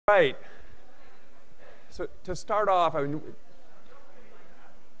Right. So to start off,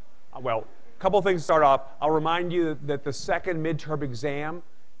 well, a couple of things to start off. I'll remind you that the second midterm exam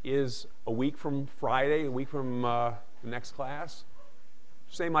is a week from Friday, a week from the next class.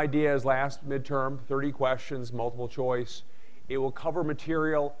 Same idea as last midterm, 30 questions, multiple choice. It will cover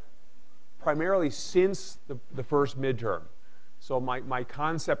material primarily since the first midterm. So my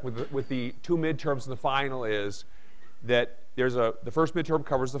concept with the two midterms and the final is that the first midterm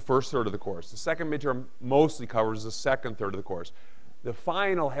covers the first third of the course. The second midterm mostly covers the second third of the course. The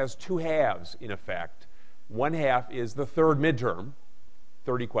final has two halves, in effect. One half is the third midterm,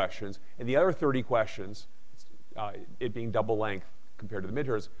 30 questions, and the other 30 questions, it being double length compared to the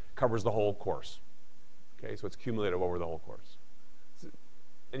midterms, covers the whole course. Okay, so it's cumulative over the whole course.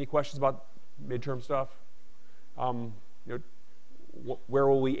 Any questions about midterm stuff? Where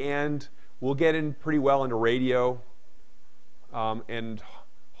will we end? We'll get in pretty well into radio, and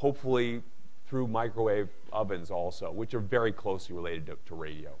hopefully through microwave ovens also, which are very closely related to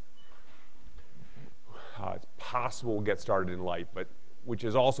radio. It's possible we'll get started in light, but which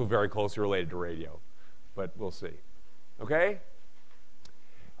is also very closely related to radio, but we'll see. Okay?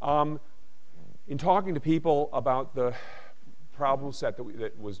 In talking to people about the problem set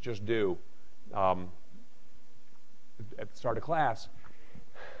that was just due at the start of class,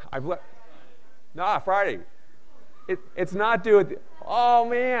 Friday. It's not due at the, oh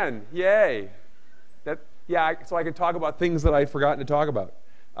man, yay. So I can talk about things that I'd forgotten to talk about.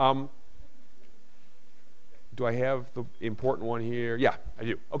 Do I have the important one here? Yeah, I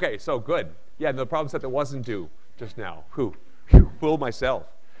do. Okay, so good. Yeah, the problem set that wasn't due just now. Fooled myself.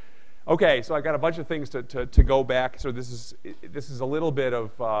 Okay, so I got a bunch of things to go back. So this is a little bit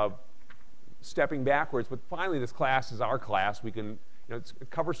of stepping backwards, but finally this class is our class. We can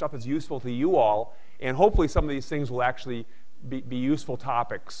cover stuff that's useful to you all, and hopefully some of these things will actually be useful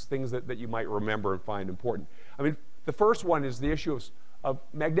topics, things that you might remember and find important. I mean, the first one is the issue of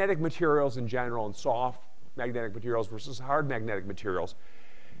magnetic materials in general and soft magnetic materials versus hard magnetic materials.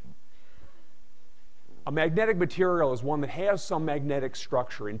 A magnetic material is one that has some magnetic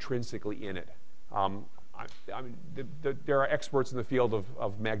structure intrinsically in it. There are experts in the field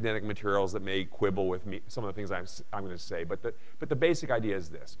of magnetic materials that may quibble with me, some of the things I'm going to say, but the basic idea is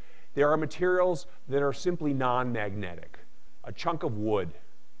this. There are materials that are simply non-magnetic. A chunk of wood,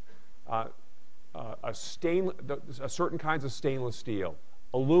 certain kinds of stainless steel,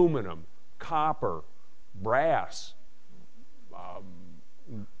 aluminum, copper, brass,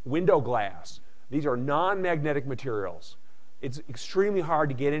 window glass. These are non-magnetic materials. It's extremely hard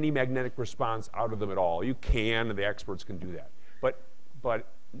to get any magnetic response out of them at all. You can, and the experts can do that, but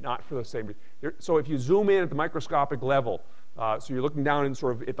not for the same. So if you zoom in at the microscopic level, so you're looking down and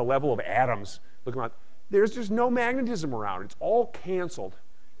sort of at the level of atoms, looking around, there's just no magnetism around. It's all canceled.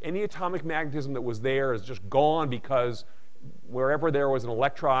 Any atomic magnetism that was there is just gone because wherever there was an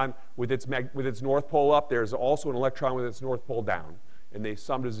electron with its north pole up, there's also an electron with its north pole down, and they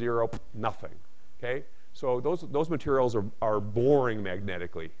sum to zero, nothing. Okay. So those materials are boring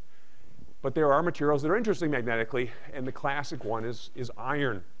magnetically. But there are materials that are interesting magnetically, and the classic one is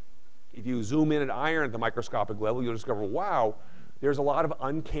iron. If you zoom in at iron at the microscopic level, you'll discover, wow, there's a lot of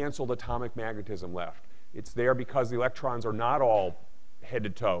uncanceled atomic magnetism left. It's there because the electrons are not all head to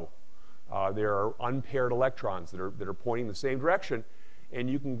toe. There are unpaired electrons that are pointing the same direction,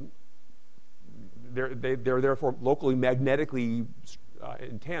 and they're therefore locally magnetically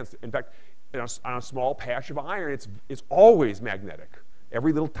intense. In fact, on a small patch of iron, it's always magnetic.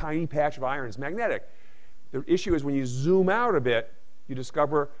 Every little tiny patch of iron is magnetic. The issue is when you zoom out a bit, you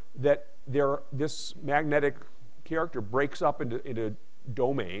discover that this magnetic character breaks up into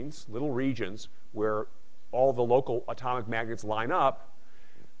domains, little regions, where all the local atomic magnets line up.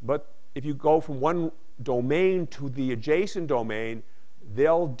 But if you go from one domain to the adjacent domain,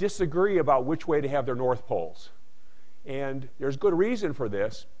 they'll disagree about which way to have their north poles. And there's good reason for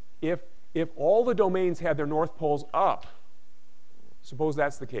this. If all the domains had their north poles up, suppose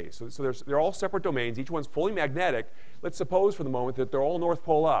that's the case. So they're all separate domains. Each one's fully magnetic. Let's suppose for the moment that they're all north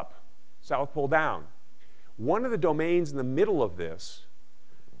pole up, south pole down. One of the domains in the middle of this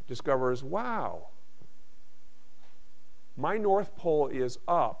discovers, wow, my north pole is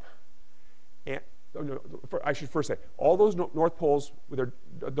up. And I should first say, all those north poles, with their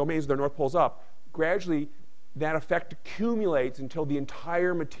domains with their north poles up, gradually that effect accumulates until the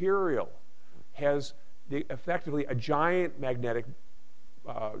entire material has effectively a giant magnetic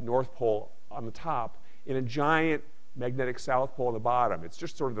north pole on the top and a giant magnetic south pole on the bottom. It's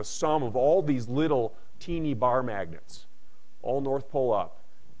just sort of the sum of all these little teeny bar magnets, all north pole up.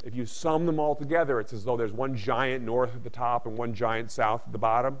 If you sum them all together, it's as though there's one giant north at the top and one giant south at the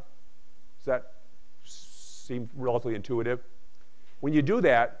bottom. Does that seem relatively intuitive? When you do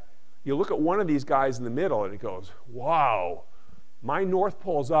that, you look at one of these guys in the middle and it goes, wow, my North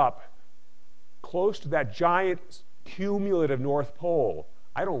Pole's up close to that giant cumulative North Pole.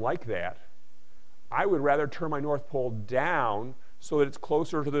 I don't like that. I would rather turn my North Pole down so that it's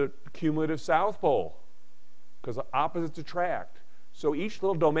closer to the cumulative South Pole, because the opposites attract. So each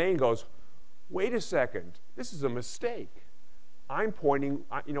little domain goes, wait a second, this is a mistake. I'm pointing,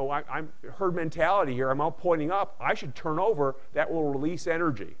 I'm herd mentality here. I'm all pointing up. I should turn over. That will release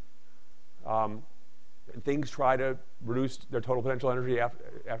energy. And things try to reduce their total potential energy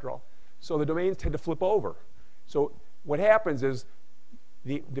after all. So the domains tend to flip over. So what happens is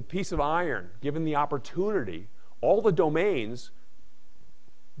the piece of iron, given the opportunity, all the domains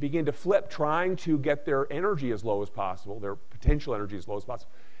begin to flip, trying to get their energy as low as possible, their potential energy as low as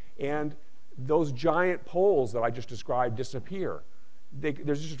possible. And those giant poles that I just described disappear.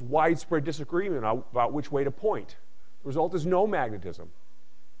 There's just widespread disagreement about which way to point. The result is no magnetism.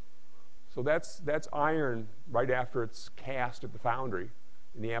 So that's iron right after it's cast at the foundry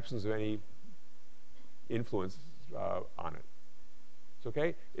in the absence of any influence on it. It's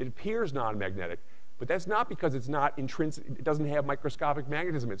okay? It appears non-magnetic, but that's not because it's not intrinsic, it doesn't have microscopic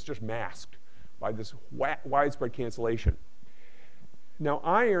magnetism. It's just masked by this widespread cancellation. Now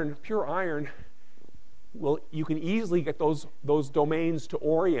iron, pure iron, well, you can easily get those domains to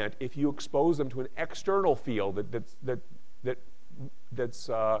orient if you expose them to an external field that's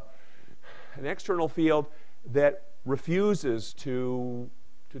an external field that refuses to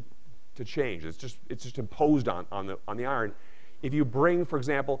change. It's just imposed on the iron. If you bring, for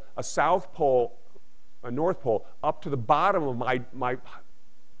example, a south pole, a north pole, up to the bottom of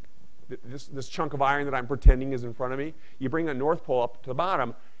this chunk of iron that I'm pretending is in front of me, you bring a north pole up to the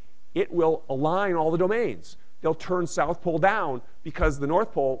bottom, it will align all the domains. They'll turn south pole down because the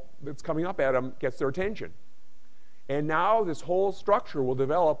north pole that's coming up at them gets their attention. And now this whole structure will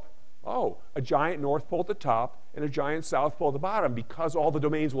develop, a giant north pole at the top and a giant south pole at the bottom because all the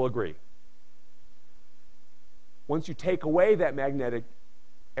domains will agree. Once you take away that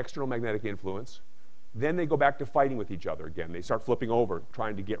external magnetic influence, then they go back to fighting with each other again. They start flipping over,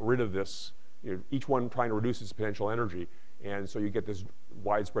 trying to get rid of this, each one trying to reduce its potential energy. And so you get this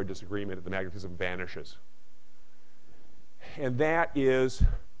widespread disagreement and the magnetism vanishes. And that is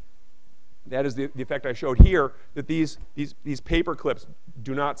the effect I showed here, that these paper clips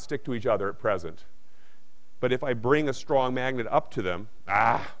do not stick to each other at present. But if I bring a strong magnet up to them,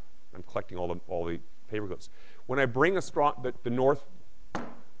 I'm collecting all the paper clips. When I bring the north,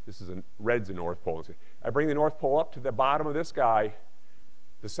 this is red's the north pole. I bring the north pole up to the bottom of this guy,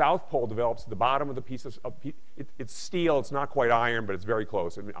 the south pole develops at the bottom of the piece of it's steel. It's not quite iron, but it's very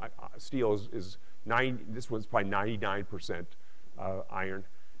close. I mean, steel is 90. This one's probably 99% iron.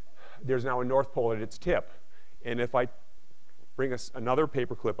 There's now a north pole at its tip, and if I bring another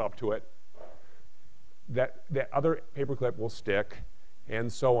paper clip up to it, that other paper clip will stick,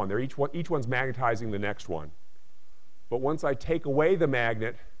 and so on. Each one's magnetizing the next one. But once I take away the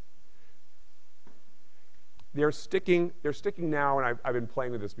magnet, they're sticking now, and I've been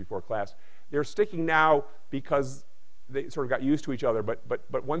playing with this before class. They're sticking now because they sort of got used to each other,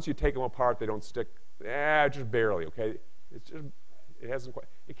 but once you take them apart, they don't stick, just barely, okay?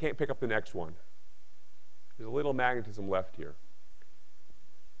 It can't pick up the next one. There's a little magnetism left here,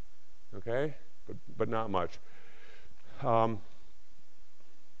 okay? But not much. So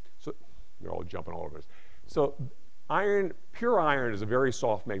we're all jumping all over this. So pure iron is a very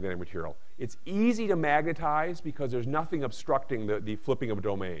soft magnetic material. It's easy to magnetize because there's nothing obstructing the flipping of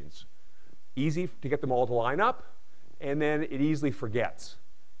domains. Easy to get them all to line up, and then it easily forgets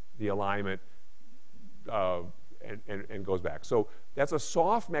the alignment and goes back. So that's a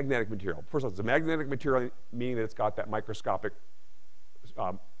soft magnetic material. First of all, it's a magnetic material, meaning that it's got that microscopic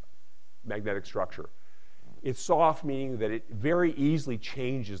magnetic structure. It's soft, meaning that it very easily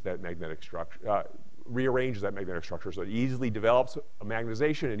changes that magnetic structure, rearranges that magnetic structure, so it easily develops a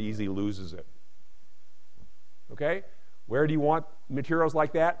magnetization and easily loses it. Okay? Where do you want materials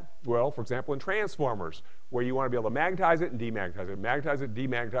like that? Well, for example, in transformers, where you want to be able to magnetize it and demagnetize it, magnetize it,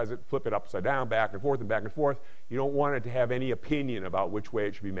 demagnetize it, flip it upside down, back and forth and back and forth. You don't want it to have any opinion about which way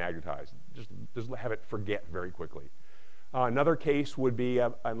it should be magnetized. Just have it forget very quickly. Another case would be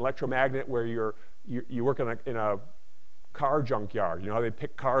an electromagnet where you work in a car junkyard. You know how they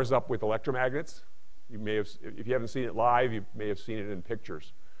pick cars up with electromagnets? You may have, if you haven't seen it live, you may have seen it in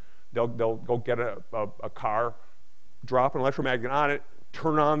pictures. They'll go get a car, drop an electromagnet on it,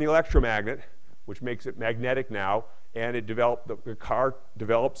 turn on the electromagnet, which makes it magnetic now, and the car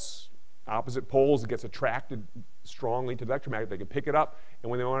develops opposite poles. It gets attracted strongly to the electromagnet. They can pick it up, and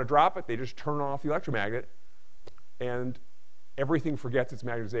when they want to drop it, they just turn off the electromagnet, and everything forgets its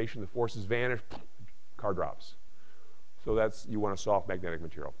magnetization. The forces vanish, car drops. So you want a soft magnetic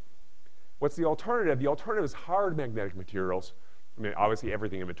material. What's the alternative? The alternative is hard magnetic materials. I mean, obviously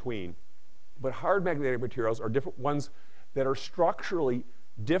everything in between. But hard magnetic materials are different ones that are structurally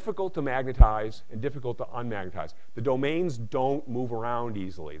difficult to magnetize and difficult to unmagnetize. The domains don't move around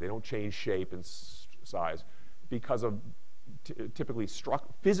easily. They don't change shape and size because of typically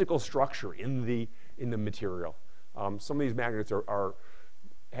physical structure in the material. Some of these magnets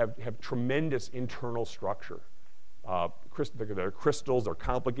have tremendous internal structure. They're crystals, they're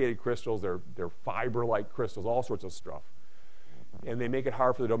complicated crystals, they're fiber-like crystals, all sorts of stuff. And they make it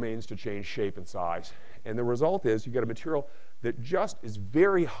hard for the domains to change shape and size. And the result is you get a material that just is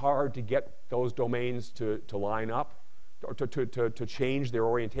very hard to get those domains to line up, or to change their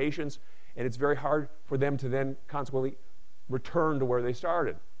orientations, and it's very hard for them to then consequently return to where they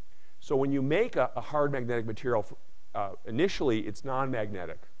started. So when you make a hard magnetic material, initially it's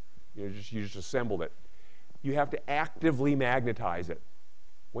non-magnetic. You just assembled it. You have to actively magnetize it.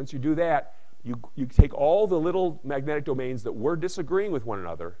 Once you do that, you take all the little magnetic domains that were disagreeing with one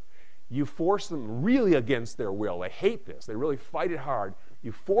another, you force them really against their will. They hate this. They really fight it hard.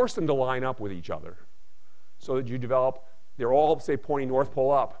 You force them to line up with each other so that you develop, they're all, say, pointing North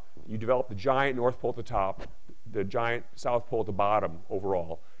Pole up. You develop the giant North Pole at the top, the giant South Pole at the bottom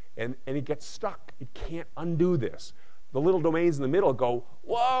overall, and it gets stuck. It can't undo this. The little domains in the middle go,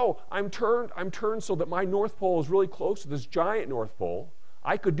 whoa, I'm turned so that my North Pole is really close to this giant North Pole.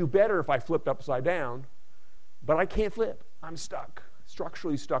 I could do better if I flipped upside down, but I can't flip. I'm stuck,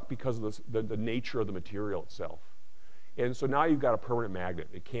 structurally stuck because of the nature of the material itself. And so now you've got a permanent magnet.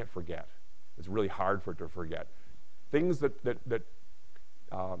 It can't forget. It's really hard for it to forget. Things anything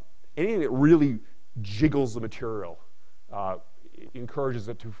that really jiggles the material encourages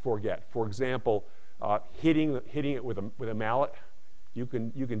it to forget. For example, hitting it with a mallet, you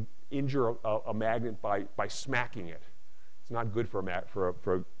can injure a magnet by smacking it. It's not good for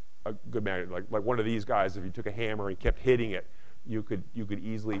a good magnet. Like one of these guys, if you took a hammer and kept hitting it, you could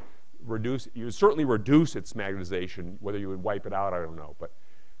easily reduce. You would certainly reduce its magnetization. Whether you would wipe it out, I don't know, but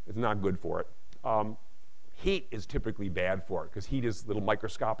it's not good for it. Heat is typically bad for it because heat is little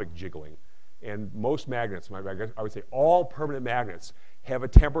microscopic jiggling. And most magnets, I would say all permanent magnets, have a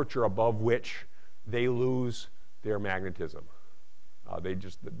temperature above which they lose their magnetism.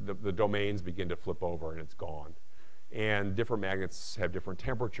 The domains begin to flip over and it's gone. And different magnets have different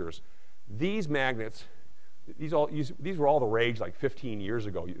temperatures. These magnets, these were all the rage like 15 years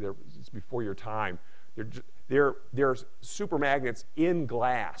ago. It's before your time. They're super magnets in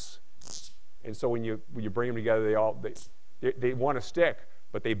glass. And so when you bring them together, they want to stick,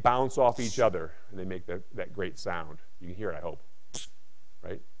 but they bounce off each other and they make that great sound. You can hear it, I hope,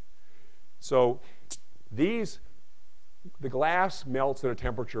 right? So the glass melts at a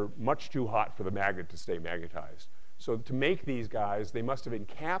temperature much too hot for the magnet to stay magnetized. So to make these guys, they must have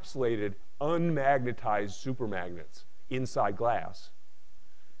encapsulated unmagnetized supermagnets inside glass.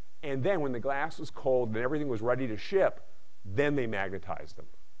 And then when the glass was cold and everything was ready to ship, then they magnetized them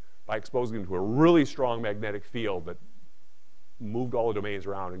by exposing them to a really strong magnetic field that moved all the domains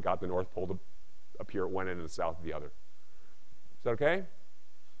around and got the North Pole to appear at one end and the South at the other. Is that okay?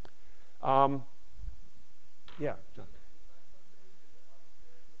 Yeah, John.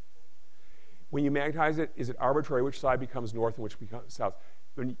 When you magnetize it, is it arbitrary which side becomes north and which becomes south?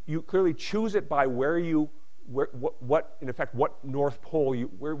 When you clearly choose it by in effect, what North Pole,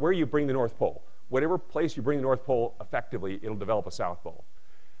 where you bring the North Pole. Whatever place you bring the North Pole, effectively, it'll develop a South Pole.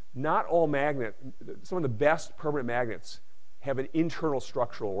 Not all some of the best permanent magnets have an internal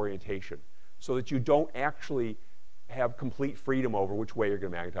structural orientation so that you don't actually have complete freedom over which way you're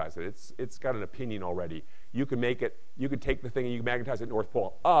going to magnetize it. It's got an opinion already. You can take the thing and you can magnetize it North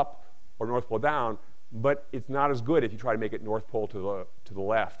Pole up or North Pole down, but it's not as good if you try to make it North Pole to the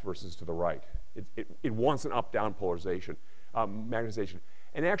left versus to the right. It wants an up-down polarization, magnetization.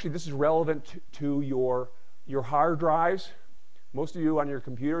 And actually, this is relevant to your hard drives. Most of you on your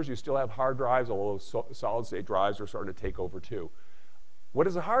computers, you still have hard drives, although solid-state drives are starting to take over too. What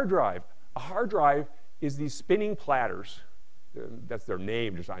is a hard drive? A hard drive is these spinning platters. That's their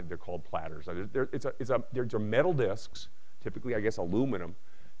name. They're called platters. They're metal discs, typically, I guess, aluminum,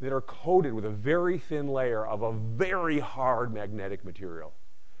 that are coated with a very thin layer of a very hard magnetic material.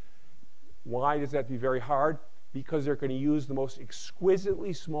 Why does that have to be very hard? Because they're going to use the most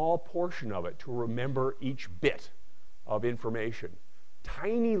exquisitely small portion of it to remember each bit of information.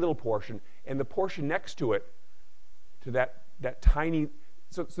 Tiny little portion, and the portion next to it to that tiny,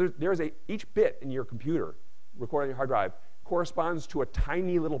 so each bit in your computer recorded on your hard drive corresponds to a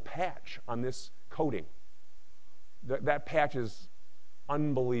tiny little patch on this coating. That patch is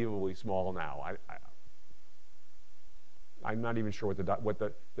unbelievably small now. I'm not even sure what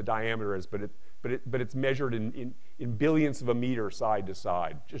the diameter is, but it's measured in billionths of a meter side to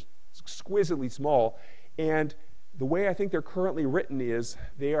side, just exquisitely small. And the way I think they're currently written is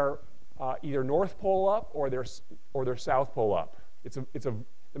they are either North Pole up or they're South Pole up. The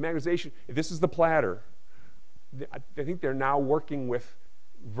magnetization. If this is the platter, I think they're now working with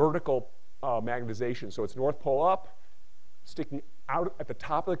vertical magnetization. So it's North Pole up, sticking out at the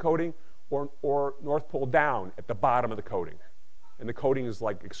top of the coating, or North Pole down at the bottom of the coating. And the coating is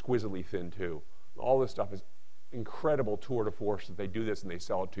like exquisitely thin too. All this stuff is incredible tour de force that they do this and they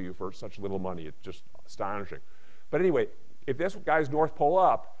sell it to you for such little money. It's just astonishing. But anyway, if this guy's North Pole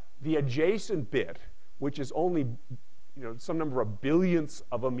up, the adjacent bit, which is only some number of billionths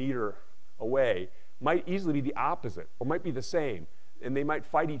of a meter away, might easily be the opposite or might be the same, and they might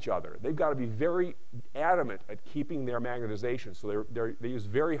fight each other. They've got to be very adamant at keeping their magnetization, so they use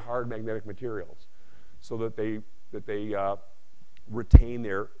very hard magnetic materials so that they retain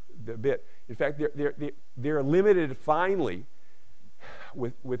the bit. In fact, they're limited finally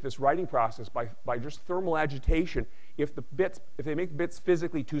with this writing process by just thermal agitation. If they make bits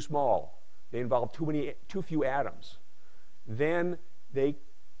physically too small, they involve too few atoms, then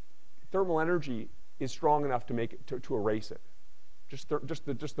thermal energy is strong enough to make it to erase it. Just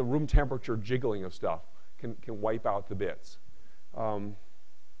the room temperature jiggling of stuff can wipe out the bits, and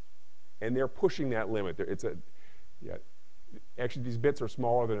they're pushing that limit. Actually, these bits are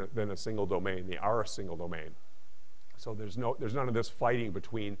smaller than a single domain. They are a single domain, so there's none of this fighting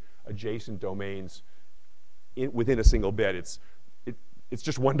between adjacent domains within a single bit. It's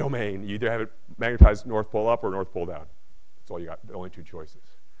just one domain. You either have it magnetized North Pole up or North Pole down. That's all you got. The only two choices.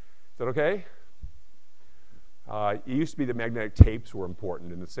 Is that okay? It used to be that magnetic tapes were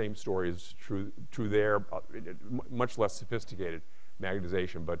important, and the same story is true there. Much less sophisticated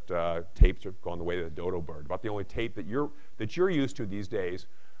magnetization, but tapes have gone the way of the dodo bird. About the only tape that you're used to these days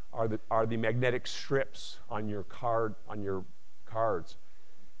are the magnetic strips on your cards.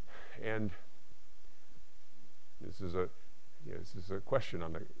 And this is a question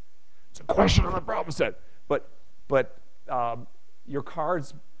on the problem set. But your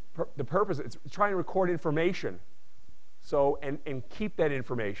cards. The purpose, it's trying to record information, and keep that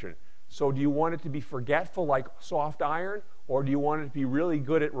information. So do you want it to be forgetful like soft iron, or do you want it to be really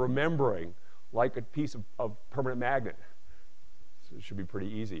good at remembering like a piece of permanent magnet? So it should be pretty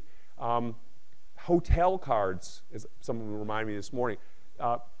easy. Hotel cards, as someone reminded me this morning,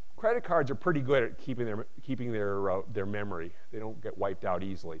 credit cards are pretty good at keeping their memory. They don't get wiped out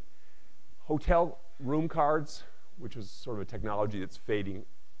easily. Hotel room cards, which is sort of a technology that's fading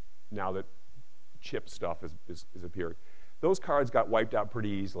now that chip stuff is appearing. Those cards got wiped out pretty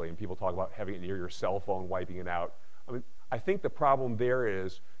easily, and people talk about having it near your cell phone, wiping it out. I think the problem there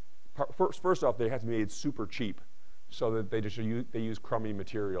is, first off, they have to be made super cheap, so that they use crummy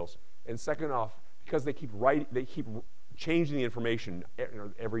materials. And second off, because they keep changing the information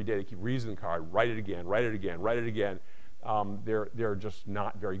every day. They keep reusing the card, write it again, write it again, write it again. They're just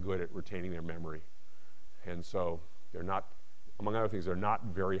not very good at retaining their memory, and so they're not. Among other things, they're not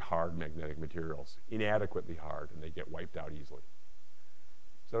very hard magnetic materials, inadequately hard, and they get wiped out easily.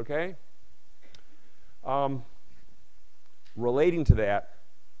 Is that okay? Relating to that,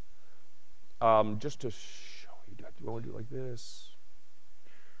 just to show you, do I want to do it like this?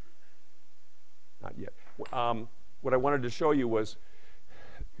 Not yet. What I wanted to show you was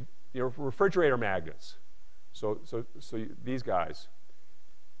refrigerator magnets. So these guys,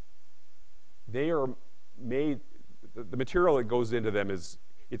 they are made. The material that goes into them it's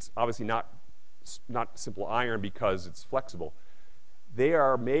obviously not simple iron because it's flexible. They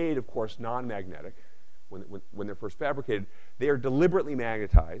are made, of course, non-magnetic when they're first fabricated. They are deliberately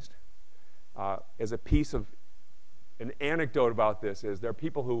magnetized. As a piece of an anecdote about this is there are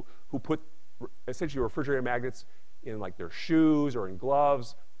people who put essentially refrigerator magnets in like their shoes or in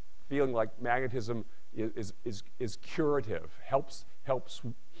gloves, feeling like magnetism is curative, helps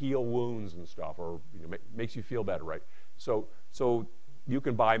heal wounds and stuff, or makes you feel better, right? So you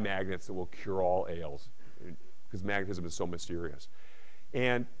can buy magnets that will cure all ails because magnetism is so mysterious.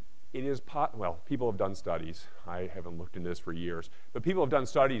 And it is, well, people have done studies. I haven't looked into this for years, but people have done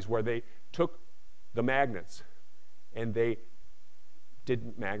studies where they took the magnets and they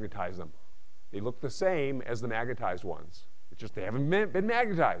didn't magnetize them. They look the same as the magnetized ones. It's just they haven't been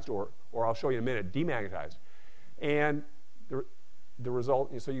magnetized, or I'll show you in a minute, demagnetized. And the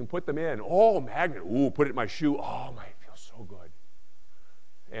result, so you can put them in. Oh, magnet. Ooh, put it in my shoe. Oh, my, it feels so good.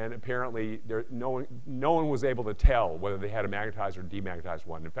 And apparently, no one was able to tell whether they had a magnetized or demagnetized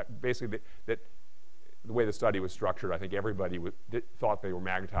one. In fact, basically, the way the study was structured, I think everybody thought they were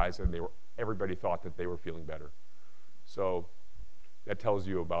magnetized, and everybody thought that they were feeling better. So that tells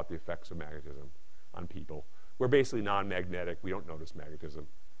you about the effects of magnetism on people. We're basically non-magnetic. We don't notice magnetism,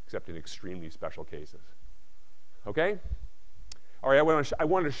 except in extremely special cases. Okay? All right, I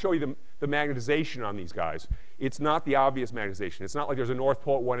wanted to show you the magnetization on these guys. It's not the obvious magnetization. It's not like there's a north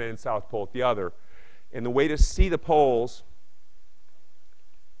pole at one end and south pole at the other. And the way to see the poles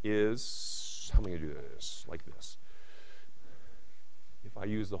is, how am I going to do this? Like this. If I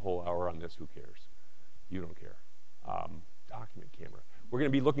use the whole hour on this, who cares? You don't care. Document camera. We're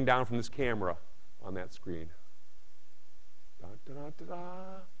going to be looking down from this camera on that screen. Da, da, da, da, da.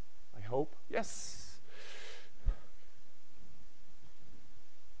 I hope. Yes.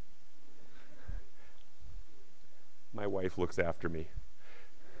 My wife looks after me.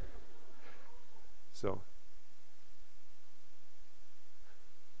 So,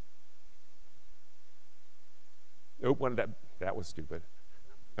 nope, that was stupid.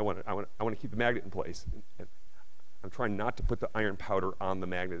 I want to keep the magnet in place. And I'm trying not to put the iron powder on the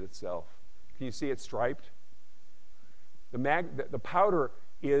magnet itself. Can you see it striped? The powder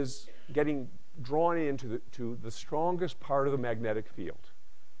is getting drawn into the strongest part of the magnetic field.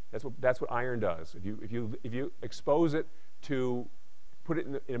 That's what iron does. If you expose it to put it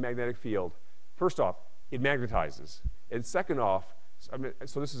in a magnetic field, first off, it magnetizes. And second off,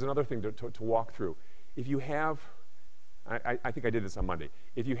 so this is another thing to walk through. If you have, I think I did this on Monday.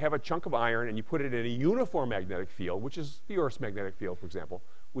 If you have a chunk of iron and you put it in a uniform magnetic field, which is the Earth's magnetic field, for example,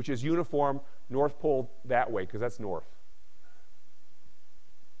 which is uniform north pole that way, because that's north.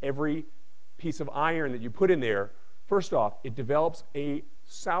 Every piece of iron that you put in there, first off, it develops a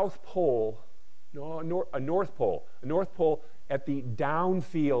south pole, no, a north pole at the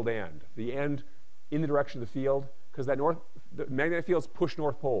downfield end, the end in the direction of the field, because the magnetic fields push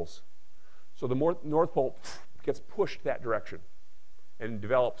north poles. So the north pole gets pushed that direction and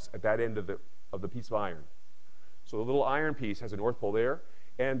develops at that end of the piece of iron. So the little iron piece has a north pole there,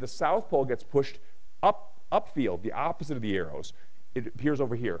 and the south pole gets pushed upfield, the opposite of the arrows. It appears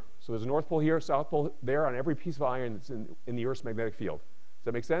over here. So there's a north pole here, south pole there on every piece of iron that's in the Earth's magnetic field. Does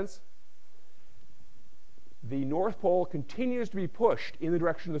that make sense? The north pole continues to be pushed in the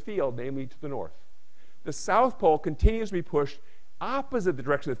direction of the field, namely to the north. The south pole continues to be pushed opposite the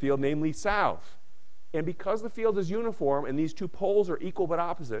direction of the field, namely south. And because the field is uniform and these two poles are equal but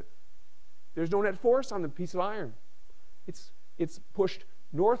opposite, there's no net force on the piece of iron. It's pushed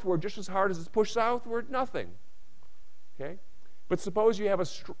northward just as hard as it's pushed southward, nothing. Okay? But suppose you have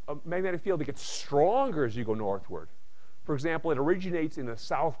a magnetic field that gets stronger as you go northward. For example, it originates in the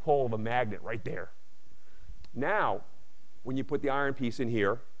south pole of a magnet right there. Now, when you put the iron piece in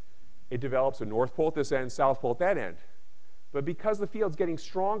here, it develops a north pole at this end, south pole at that end. But because the field's getting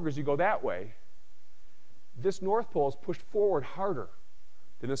stronger as you go that way, this north pole is pushed forward harder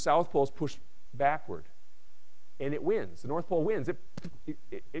than the south pole is pushed backward. And it wins. The north pole wins.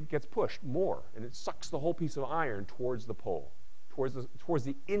 It gets pushed more, and it sucks the whole piece of iron towards the pole, towards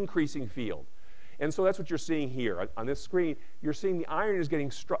the increasing field. And so that's what you're seeing here. On this screen, you're seeing the iron is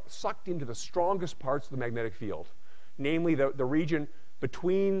getting sucked into the strongest parts of the magnetic field, namely the region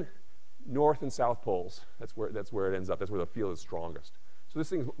between north and south poles. That's where it ends up. That's where the field is strongest. So this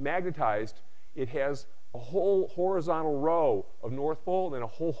thing's magnetized. It has a whole horizontal row of north pole, then a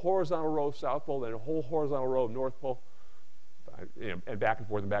whole horizontal row of south pole, then a whole horizontal row of north pole, and back and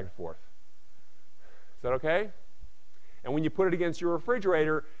forth and back and forth. Is that okay? And when you put it against your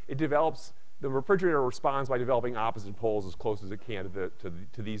refrigerator, the refrigerator responds by developing opposite poles as close as it can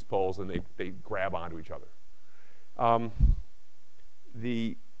to these poles, and they grab onto each other.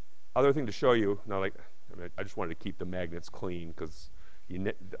 The other thing to show you, I just wanted to keep the magnets clean because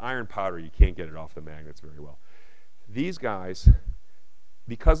the iron powder, you can't get it off the magnets very well. These guys,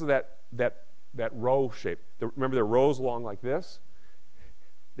 because of that row shape, remember there are rows along like this?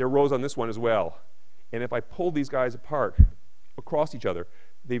 There are rows on this one as well. And if I pull these guys apart across each other,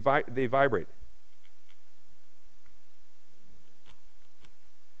 they vibrate.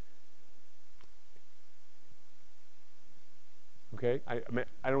 Okay? I don't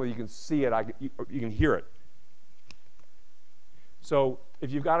know if you can see it. You can hear it. So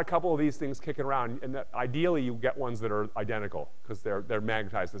if you've got a couple of these things kicking around, and ideally you get ones that are identical because they're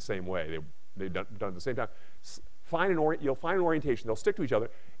magnetized the same way. They've done at the same time. You'll find an orientation. They'll stick to each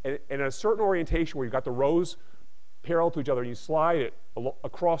other. And in a certain orientation where you've got the rows parallel to each other and you slide it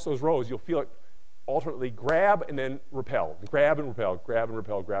across those rows, you'll feel it alternately grab and then repel, grab and repel, grab and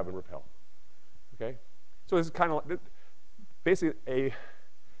repel, grab and repel. Okay? So this is kind of like, basically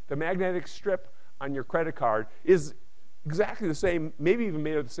the magnetic strip on your credit card is exactly the same, maybe even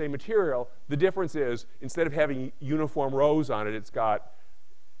made of the same material. The difference is, instead of having uniform rows on it, it's got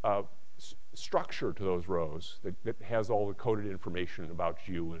structure to those rows that has all the coded information about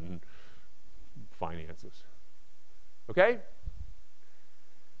you and finances. Okay?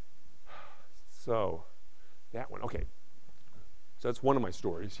 So, that one, okay. So that's one of my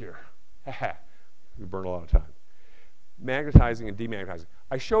stories here. We burn a lot of time. Magnetizing and demagnetizing.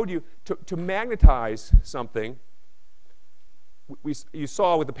 I showed you, to magnetize something, you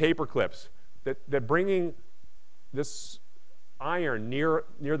saw with the paper clips that bringing this iron near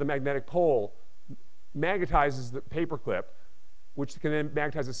the magnetic pole magnetizes the paper clip, which can then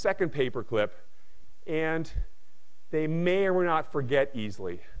magnetize a second paper clip, and they may or may not forget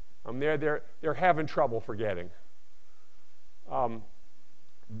easily. They're having trouble forgetting.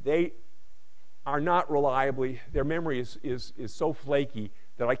 They are not reliably, their memory is so flaky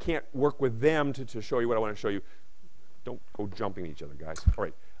that I can't work with them to show you what I want to show you. Don't go jumping each other, guys. All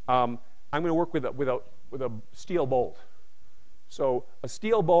right. I'm going to work with a steel bolt. So a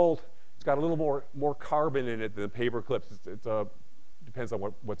steel bolt, it's got a little more carbon in it than the paper clips. It depends on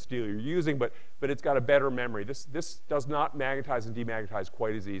what steel you're using, but it's got a better memory. This does not magnetize and demagnetize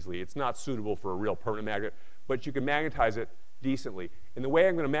quite as easily. It's not suitable for a real permanent magnet, but you can magnetize it decently. And the way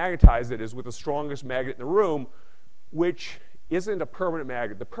I'm going to magnetize it is with the strongest magnet in the room, which isn't a permanent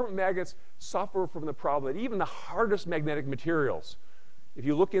magnet. The permanent magnets suffer from the problem that even the hardest magnetic materials, if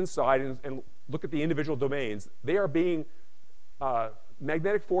you look inside and look at the individual domains, they are being,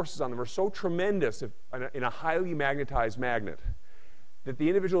 magnetic forces on them are so tremendous in a highly magnetized magnet that the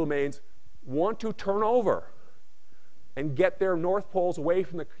individual domains want to turn over and get their north poles away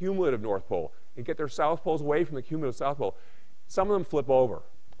from the cumulative north pole and get their south poles away from the cumulative south pole. Some of them flip over.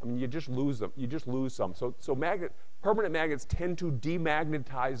 I mean, you just lose them. You just lose some. So permanent magnets tend to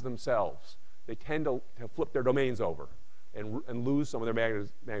demagnetize themselves. They tend to flip their domains over and lose some of their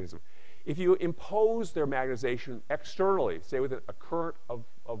magnetism. If you impose their magnetization externally, say with a current of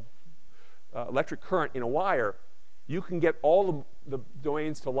electric current in a wire, you can get all the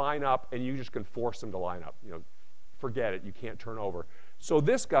domains to line up, and you just can force them to line up. You know, forget it. You can't turn over. So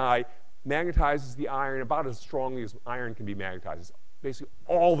this guy magnetizes the iron about as strongly as iron can be magnetized. Basically,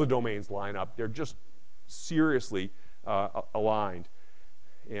 all the domains line up. They're just seriously aligned.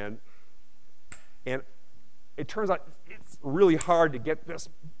 And it turns out it's really hard to get this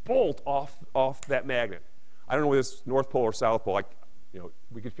bolt off that magnet. I don't know whether it's North Pole or South Pole.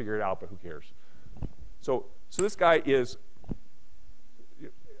 We could figure it out, but who cares? So this guy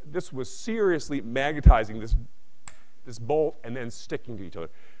this was seriously magnetizing this bolt and then sticking to each other.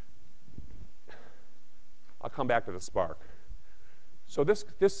 I'll come back to the spark. So this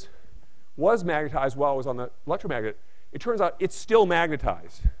was magnetized while it was on the electromagnet. It turns out it's still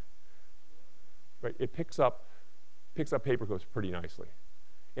magnetized. Right? It picks up paper clips pretty nicely.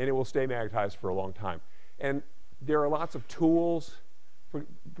 And it will stay magnetized for a long time. And there are lots of tools,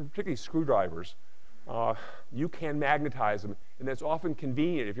 particularly screwdrivers. You can magnetize them, and that's often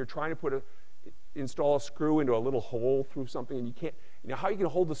convenient. If you're trying to install a screw into a little hole through something, and you can't, how you can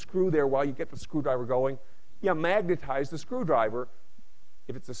hold the screw there while you get the screwdriver going? Yeah, magnetize the screwdriver.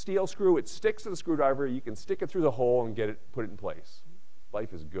 If it's a steel screw, it sticks to the screwdriver. You can stick it through the hole and put it in place.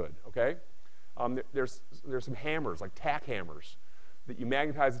 Life is good, okay? There's some hammers, like tack hammers, that you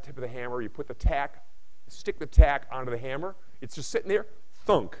magnetize the tip of the hammer, you put stick the tack onto the hammer, it's just sitting there,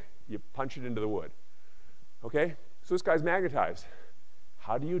 thunk, you punch it into the wood. Okay? So this guy's magnetized.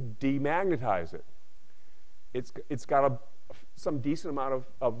 How do you demagnetize it? It's got some decent amount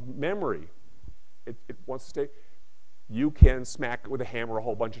of memory. It wants to stay. You can smack it with a hammer a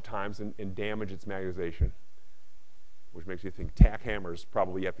whole bunch of times and damage its magnetization, which makes you think tack hammers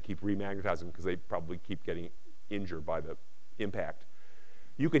probably have to keep remagnetizing because they probably keep getting injured by the impact.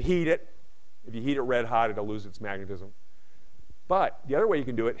 You could heat it. If you heat it red hot, it'll lose its magnetism. But the other way you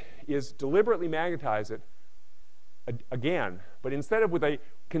can do it is deliberately magnetize it again, but instead of with a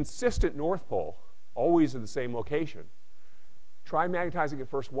consistent north pole, always in the same location, try magnetizing it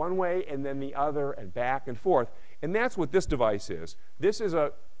first one way and then the other and back and forth. And that's what this device is. This is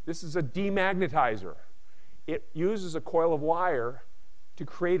a demagnetizer. It uses a coil of wire to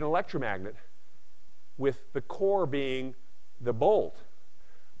create an electromagnet with the core being the bolt.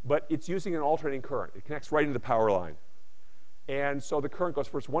 But it's using an alternating current. It connects right into the power line. And so the current goes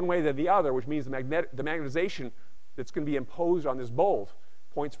first one way, then the other, which means the magnetization that's going to be imposed on this bolt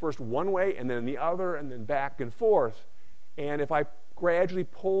points first one way, and then the other, and then back and forth. And if I gradually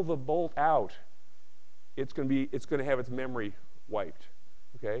pull the bolt out it's going to have its memory wiped.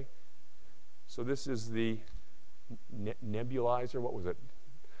 Okay? So this is the nebulizer. What was it?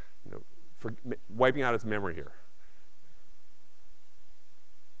 For wiping out its memory here.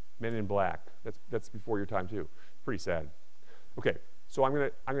 Men in Black. That's before your time too. Pretty sad. Okay, so I'm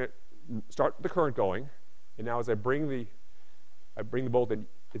gonna start the current going, and now as I bring the bolt in,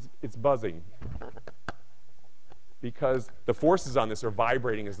 it's buzzing because the forces on this are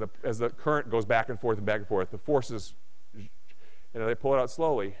vibrating as the current goes back and forth and back and forth. The forces, and as I pull it out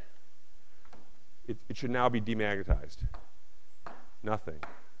slowly, it should now be demagnetized. Nothing.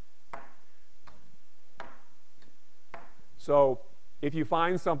 So if you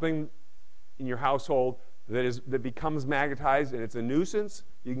find something in your household that becomes magnetized and it's a nuisance,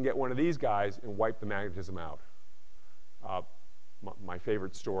 you can get one of these guys and wipe the magnetism out. My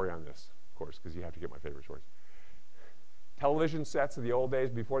favorite story on this, of course, because you have to get my favorite stories. Television sets of the old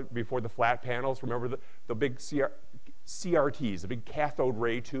days before the flat panels. Remember the big CRTs, the big cathode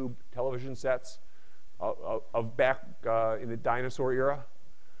ray tube television sets of back in the dinosaur era?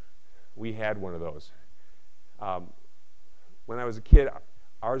 We had one of those. When I was a kid,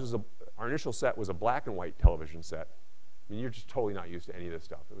 our initial set was a black and white television set. I mean, you're just totally not used to any of this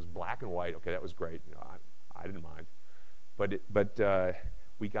stuff. It was black and white. Okay, that was great. I didn't mind. But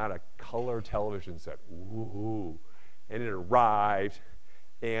we got a color television set. Ooh. And it arrived.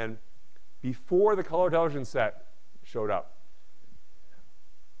 And before the color television set showed up,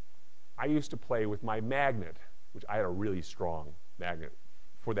 I used to play with my magnet, which I had a really strong magnet.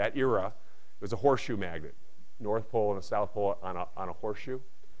 For that era, it was a horseshoe magnet. North Pole and a South Pole on a horseshoe.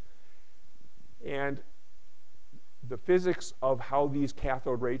 And the physics of how these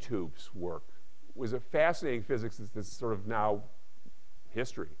cathode ray tubes work was a fascinating physics that's sort of now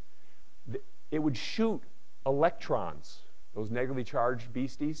history. It would shoot electrons, those negatively charged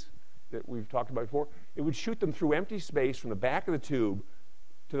beasties that we've talked about before. It would shoot them through empty space from the back of the tube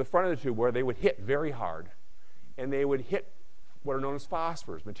to the front of the tube where they would hit very hard. And they would hit what are known as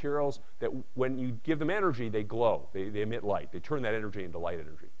phosphors, materials that when you give them energy, they glow. They emit light. They turn that energy into light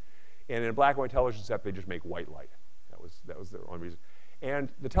energy. And in a black and white television set, they just make white light. That was the only reason. And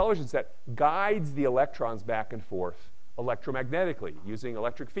the television set guides the electrons back and forth electromagnetically using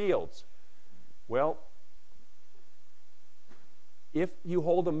electric fields. Well, if you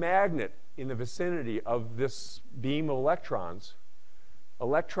hold a magnet in the vicinity of this beam of electrons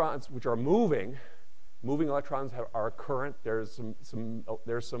which are moving electrons are a current. There's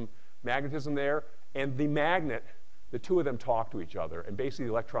some magnetism there, and the magnet, the two of them talk to each other, and basically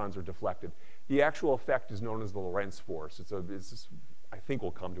the electrons are deflected. The actual effect is known as the Lorentz force. I think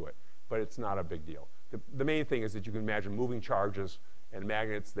we'll come to it, but it's not a big deal. The main thing is that you can imagine moving charges and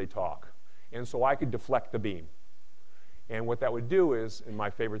magnets, they talk. And so I could deflect the beam. And what that would do is, and my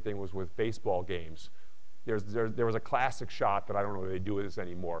favorite thing was with baseball games, there was a classic shot that I don't know if they do this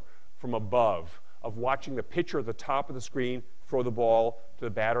anymore, from above, of watching the pitcher at the top of the screen throw the ball to the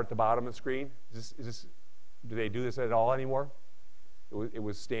batter at the bottom of the screen. Do they do this at all anymore? It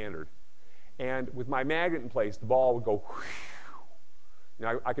was standard. And with my magnet in place, the ball would go whoosh.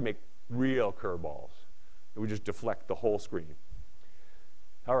 I could make real curveballs. It would just deflect the whole screen.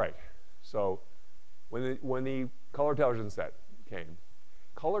 All right, so when the color television set came,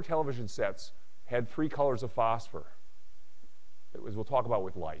 color television sets had 3 colors of phosphor, as we'll talk about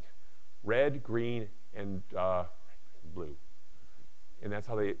with light. Red, green, and blue. And that's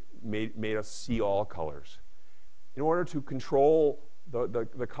how they made us see all colors. In order to control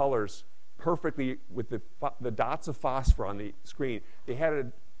the colors perfectly with the dots of phosphor on the screen, they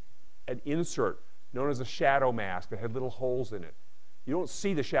had an insert known as a shadow mask that had little holes in it. You don't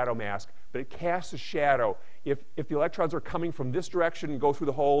see the shadow mask, but it casts a shadow. If the electrons are coming from this direction and go through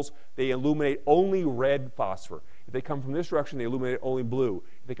the holes, they illuminate only red phosphor. If they come from this direction, they illuminate only blue.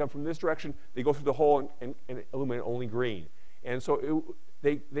 If they come from this direction, they go through the hole and illuminate only green. And so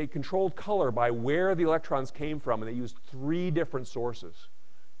they controlled color by where the electrons came from, and they used 3 different sources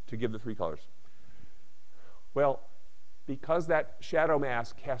to give the 3 colors. Well, because that shadow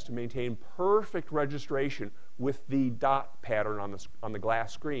mask has to maintain perfect registration with the dot pattern on the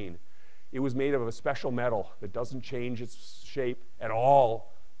glass screen, it was made of a special metal that doesn't change its shape at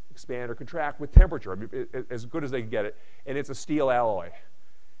all, expand or contract with temperature. I mean, as good as they could get it. And it's a steel alloy.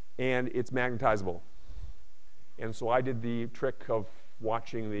 And it's magnetizable. And so I did the trick of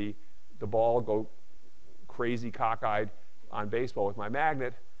watching the ball go crazy cockeyed on baseball with my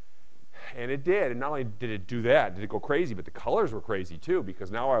magnet. And it did. And not only did it do that, did it go crazy, but the colors were crazy too,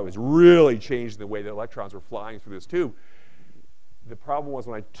 because now I was really changing the way the electrons were flying through this tube. The problem was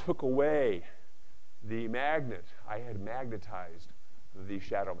when I took away the magnet, I had magnetized the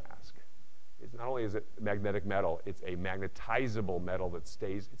shadow mask. It's not only is it magnetic metal, it's a magnetizable metal that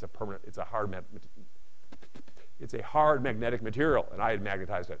stays, it's a permanent, it's a hard magnetic material, and I had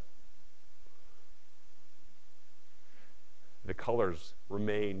magnetized it. The colors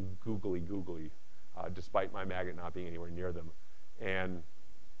remain googly, despite my magnet not being anywhere near them. And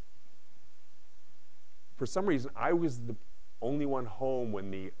for some reason, I was the only one home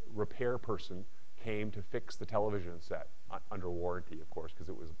when the repair person came to fix the television set, under warranty, of course, because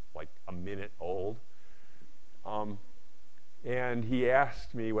it was like a minute old. And he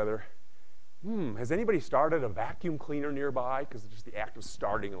asked me whether, has anybody started a vacuum cleaner nearby? Because just the act of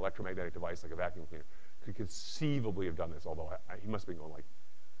starting an electromagnetic device like a vacuum cleaner could conceivably have done this, although he must have been going like,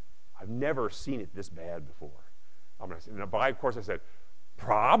 I've never seen it this bad before. But of course I said,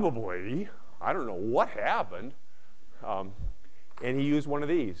 probably. I don't know what happened. And he used one of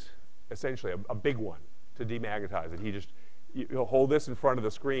these, essentially, a big one, to demagnetize it. He'll hold this in front of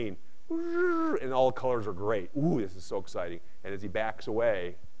the screen, and all the colors are great. Ooh, this is so exciting. And as he backs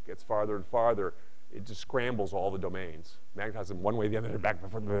away, gets farther and farther, it just scrambles all the domains. Magnetizes them one way, the other, back,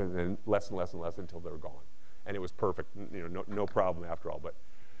 and less and less and less until they're gone. And it was perfect, no problem after all. But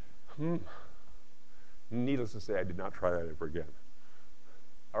needless to say, I did not try that ever again.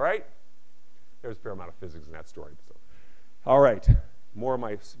 All right? There's a fair amount of physics in that story. So. All right, more.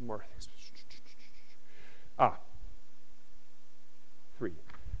 3.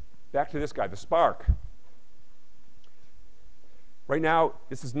 Back to this guy, the spark. Right now,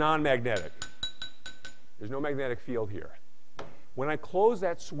 this is non-magnetic. There's no magnetic field here. When I close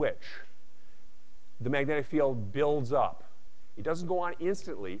that switch, the magnetic field builds up. It doesn't go on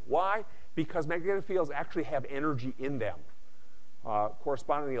instantly. Why? Because magnetic fields actually have energy in them.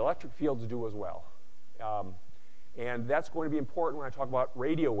 Correspondingly, electric fields do as well. And that's going to be important when I talk about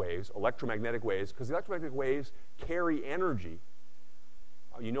radio waves, electromagnetic waves, because the electromagnetic waves carry energy.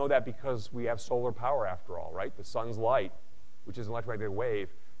 You know that because we have solar power after all, right? The sun's light, which is an electromagnetic wave,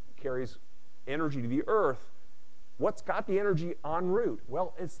 carries energy to the Earth. What's got the energy en route?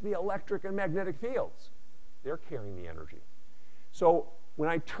 Well, it's the electric and magnetic fields. They're carrying the energy. So when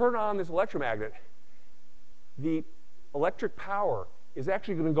I turn on this electromagnet, the electric power is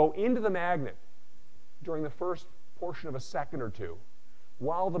actually going to go into the magnet during the first portion of a second or two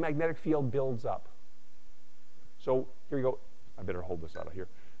while the magnetic field builds up. So here we go. I better hold this out of here.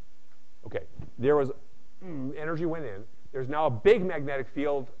 Okay, there was energy went in. There's now a big magnetic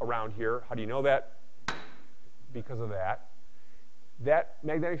field around here. How do you know that? Because of that. That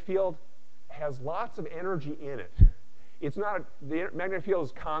magnetic field has lots of energy in it. It's not the magnetic field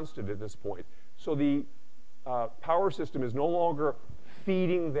is constant at this point. So the power system is no longer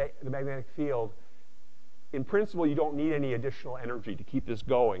feeding the magnetic field. In principle, you don't need any additional energy to keep this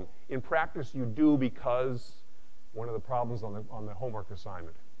going. In practice, you do because one of the problems on the homework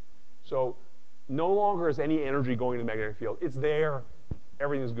assignment. So no longer is any energy going to the magnetic field. It's there.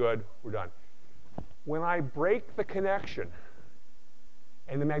 Everything's good. We're done. When I break the connection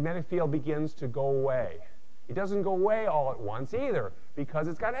and the magnetic field begins to go away, it doesn't go away all at once either because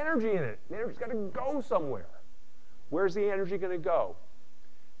it's got energy in it. The energy's got to go somewhere. Where's the energy going to go?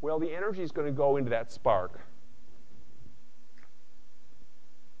 Well, the energy is going to go into that spark.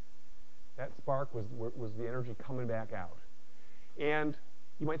 That spark was the energy coming back out. And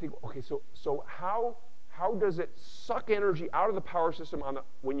you might think, okay, so how does it suck energy out of the power system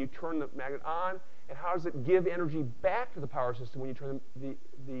when you turn the magnet on, and how does it give energy back to the power system when you turn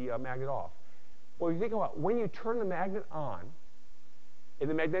the magnet off? Well, if you think about when you turn the magnet on and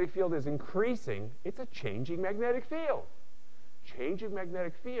the magnetic field is increasing, it's a changing magnetic field. Changing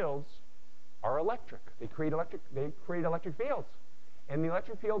magnetic fields are electric. They create electric fields. And the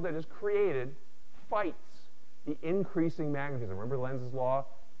electric field that is created fights the increasing magnetism. Remember Lenz's law?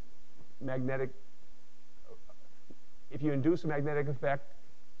 If you induce a magnetic effect,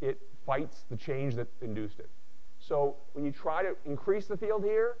 it fights the change that induced it. So when you try to increase the field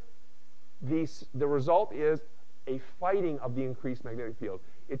here, the result is a fighting of the increased magnetic field.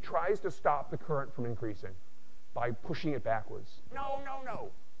 It tries to stop the current from increasing by pushing it backwards. No, no,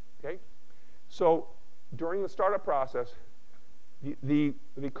 no. Okay? So during the startup process, the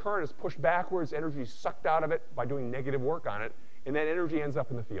current is pushed backwards, energy is sucked out of it by doing negative work on it, and that energy ends up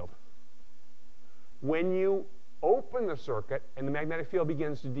in the field. When you open the circuit and the magnetic field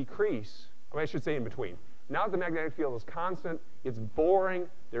begins to decrease, I should say in between. Now the magnetic field is constant, it's boring,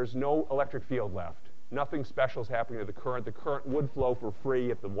 there's no electric field left. Nothing special is happening to the current. The current would flow for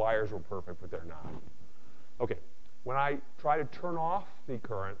free if the wires were perfect, but they're not. Okay, when I try to turn off the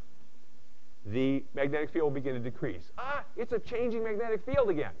current, the magnetic field will begin to decrease. It's a changing magnetic field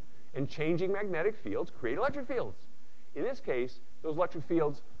again. And changing magnetic fields create electric fields. In this case, those electric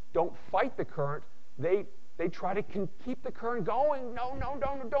fields don't fight the current. They try to keep the current going. No,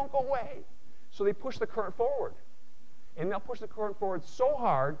 don't go away. So they push the current forward. And they'll push the current forward so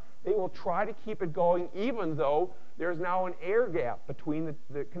hard, they will try to keep it going even though there's now an air gap between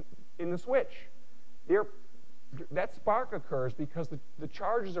in the switch. That spark occurs because the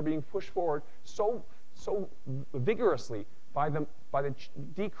charges are being pushed forward so vigorously by the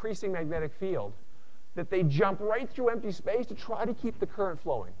decreasing magnetic field that they jump right through empty space to try to keep the current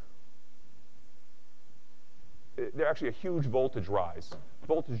flowing. There's actually a huge voltage rise.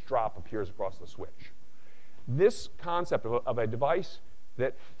 Voltage drop appears across the switch. This concept of a device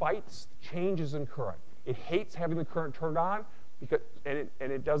that fights changes in current. It hates having the current turned on, and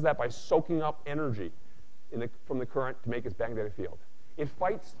it does that by soaking up energy from the current to make its magnetic field. It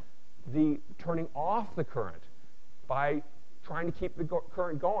fights the turning off the current by trying to keep the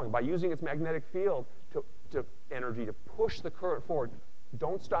current going, by using its magnetic field to energy to push the current forward.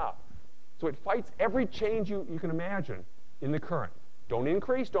 Don't stop. So it fights every change you can imagine in the current. Don't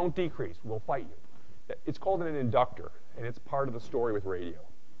increase, don't decrease. We'll fight you. It's called an inductor, and it's part of the story with radio.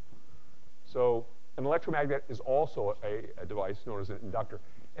 So an electromagnet is also a device known as an inductor.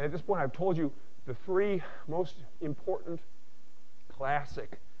 And at this point, I've told you the three most important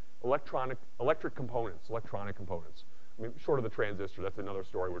classic electric components, electronic components. I mean, short of the transistor, that's another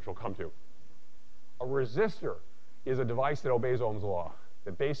story which we'll come to. A resistor is a device that obeys Ohm's law,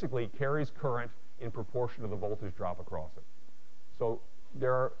 that basically carries current in proportion to the voltage drop across it. So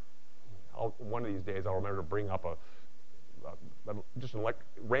there are, one of these days I'll remember to bring up just a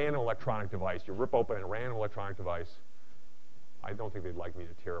random electronic device. You rip open a random electronic device. I don't think they'd like me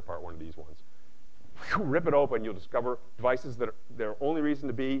to tear apart one of these ones. Rip it open, you'll discover devices that their only reason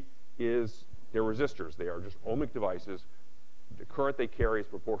to be is they're resistors. They are just ohmic devices. The current they carry is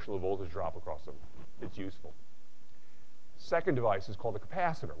proportional to the voltage drop across them. It's useful. Second device is called a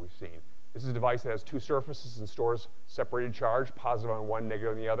capacitor, we've seen. This is a device that has two surfaces and stores separated charge, positive on one,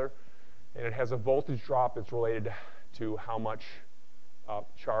 negative on the other. And it has a voltage drop that's related to how much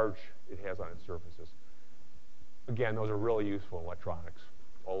charge it has on its surfaces. Again, those are really useful in electronics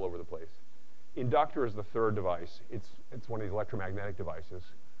all over the place. Inductor is the third device. It's one of these electromagnetic devices.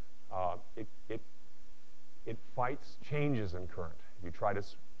 It fights changes in current. If you try to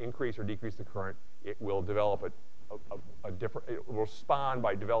increase or decrease the current, it will develop a different, it will respond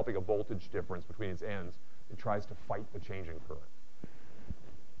by developing a voltage difference between its ends. It tries to fight the change in current.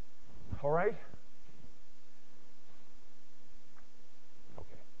 All right?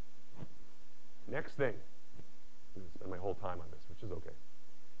 Okay. Next thing. I'm going to spend my whole time on this, which is okay.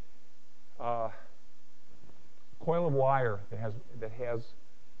 Coil of wire that has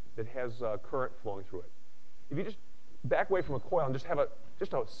current flowing through it. If you just back away from a coil and just have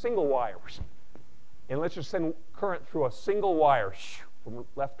just a single wire, and let's just send current through a single wire from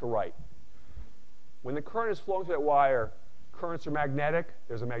left to right. When the current is flowing through that wire, currents are magnetic.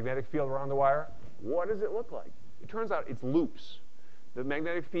 There's a magnetic field around the wire. What does it look like? It turns out it's loops. The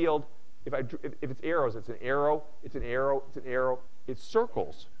magnetic field, if it's arrows, it's an arrow, it's an arrow, it's an arrow. It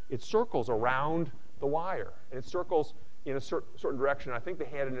circles. It circles around the wire, and it circles in a certain direction. I think the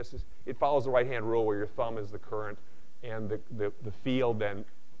handedness is, it follows the right-hand rule where your thumb is the current, and the field then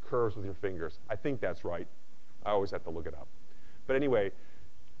curves with your fingers. I think that's right. I always have to look it up. But anyway,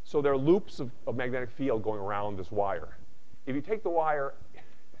 so there are loops of magnetic field going around this wire. If you take the wire,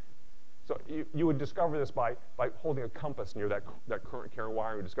 so you would discover this by holding a compass near that current-carrying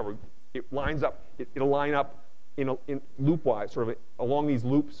wire. You discover it lines up. It'll line up in loop-wise, sort of along these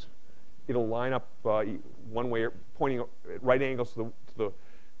loops. It'll line up one way, pointing at right angles to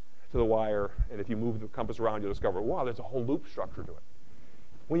the wire. And if you move the compass around, you'll discover, wow, there's a whole loop structure to it.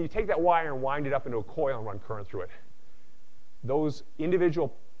 When you take that wire and wind it up into a coil and run current through it, those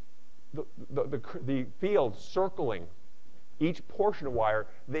individual, the fields circling each portion of wire,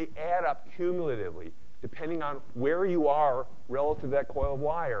 they add up cumulatively, depending on where you are relative to that coil of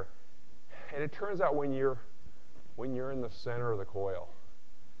wire. And it turns out when you're in the center of the coil,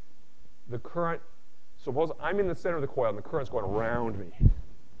 the current, suppose I'm in the center of the coil and the current's going around me.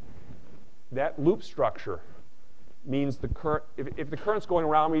 That loop structure means the current, if the current's going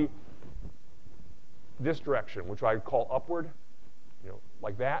around me this direction, which I call upward,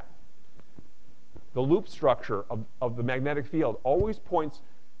 like that, the loop structure of the magnetic field always points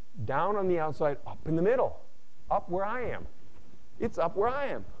down on the outside, up in the middle, up where I am. It's up where I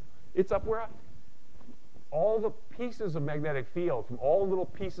am. It's up where all the pieces of magnetic field from all the little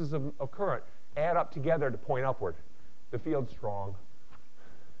pieces of current add up together to point upward. The field's strong.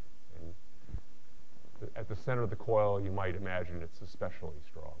 And at the center of the coil, you might imagine it's especially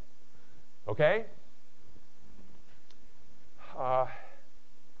strong. Okay? Are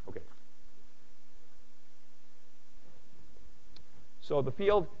So the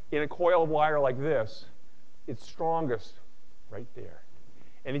field in a coil of wire like this, it's strongest right there.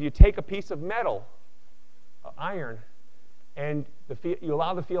 And if you take a piece of metal, iron, and you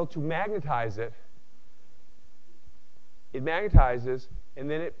allow the field to magnetize it, it magnetizes, and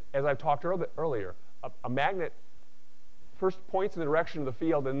then it, as I've talked earlier, a magnet first points in the direction of the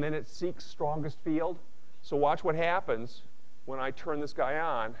field, and then it seeks strongest field. So watch what happens when I turn this guy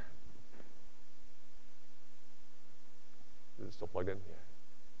on. Is it still plugged in? Yeah.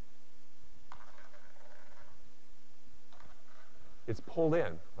 It's pulled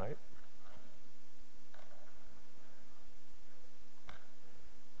in, right?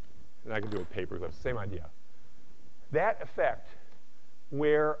 And I can do it with paper clips, same idea. That effect,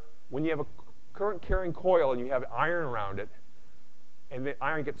 where when you have a current carrying coil and you have iron around it, and the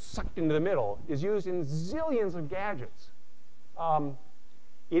iron gets sucked into the middle, is used in zillions of gadgets.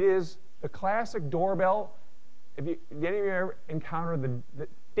 It is the classic doorbell. Did any of you ever encounter the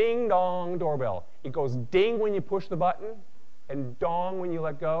ding-dong doorbell? It goes ding when you push the button, and dong when you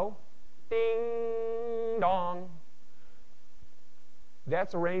let go. Ding-dong.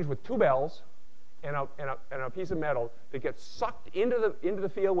 That's arranged with two bells and a piece of metal that gets sucked into the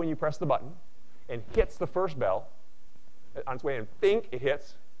field when you press the button and hits the first bell on its way in. Think, it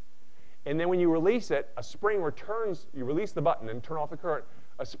hits. And then when you release it, a spring returns. You release the button and turn off the current.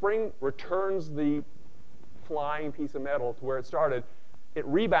 A spring returns the flying piece of metal to where it started. It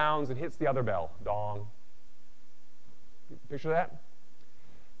rebounds and hits the other bell. Dong. Picture that?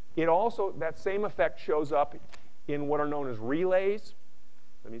 It also, that same effect shows up in what are known as relays.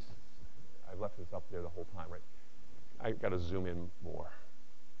 I left this up there the whole time, right? I got to zoom in more.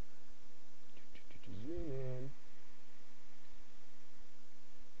 Zoom in.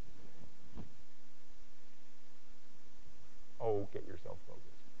 Oh, get yourself focused.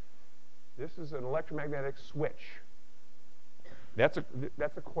 This is an electromagnetic switch. That's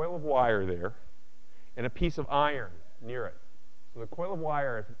a coil of wire there, and a piece of iron near it. So the coil of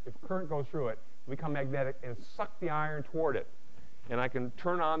wire, if current goes through it, will become magnetic and suck the iron toward it. And I can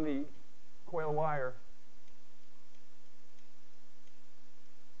turn on the coil of wire.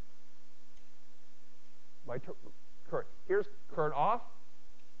 Current. Here's current off,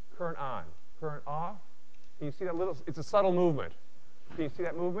 current on, current off. Can you see that little? It's a subtle movement. Can you see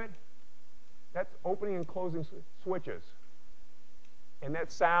that movement? That's opening and closing switches. And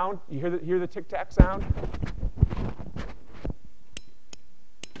that sound, you hear the tic-tac sound?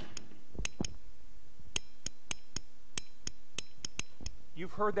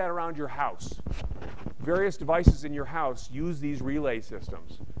 You've heard that around your house. Various devices in your house use these relay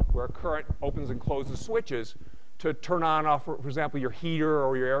systems where current opens and closes switches to turn on off, for example, your heater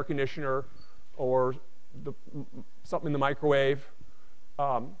or your air conditioner or something in the microwave.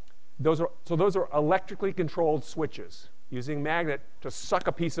 Those are electrically controlled switches using magnet to suck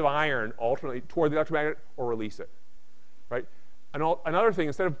a piece of iron alternately toward the electromagnet or release it, right? Another thing,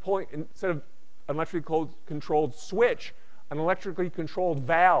 instead of an electrically controlled switch, an electrically controlled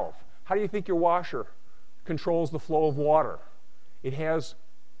valve. How do you think your washer controls the flow of water? It has,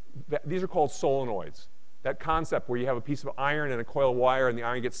 these are called solenoids. That concept where you have a piece of iron and a coil of wire and the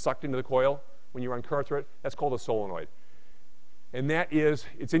iron gets sucked into the coil when you run current through it, that's called a solenoid. And that is,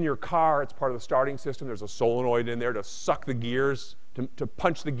 it's in your car, it's part of the starting system. There's a solenoid in there to suck the gears, to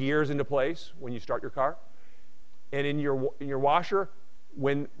punch the gears into place when you start your car. And in your washer,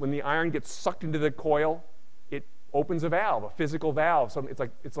 when the iron gets sucked into the coil, it opens a valve, a physical valve. So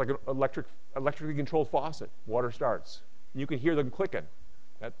it's like an electrically controlled faucet. Water starts. You can hear them clicking.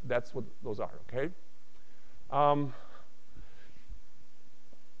 That's what those are, okay?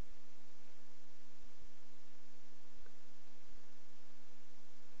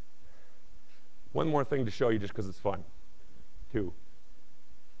 One more thing to show you just because it's fun, too.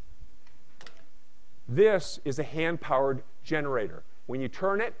 This is a hand-powered generator. When you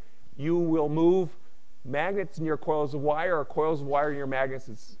turn it, you will move magnets in your coils of wire or coils of wire in your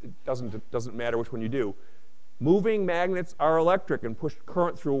magnets. It doesn't matter which one you do. Moving magnets are electric and push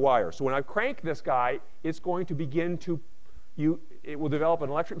current through a wire. So when I crank this guy, it's going to begin to, it will develop an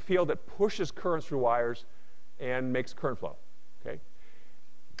electric field that pushes currents through wires and makes current flow. Okay?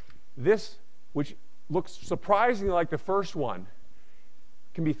 This, which looks surprisingly like the first one,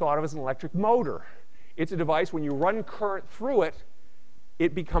 can be thought of as an electric motor. It's a device, when you run current through it,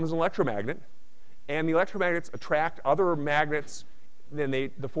 it becomes an electromagnet. And the electromagnets attract other magnets, then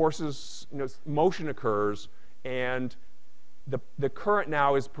the forces, motion occurs, and the current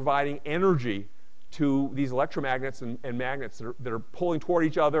now is providing energy to these electromagnets and magnets that are pulling toward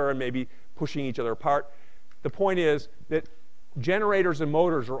each other and maybe pushing each other apart. The point is that generators and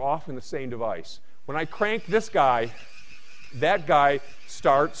motors are often the same device. When I crank this guy, that guy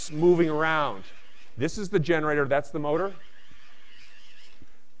starts moving around. This is the generator, that's the motor.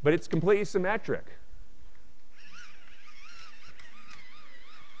 But it's completely symmetric.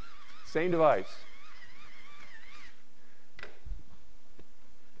 Same device.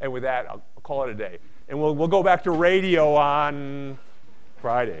 And with that, I'll call it a day. And we'll go back to radio on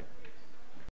Friday.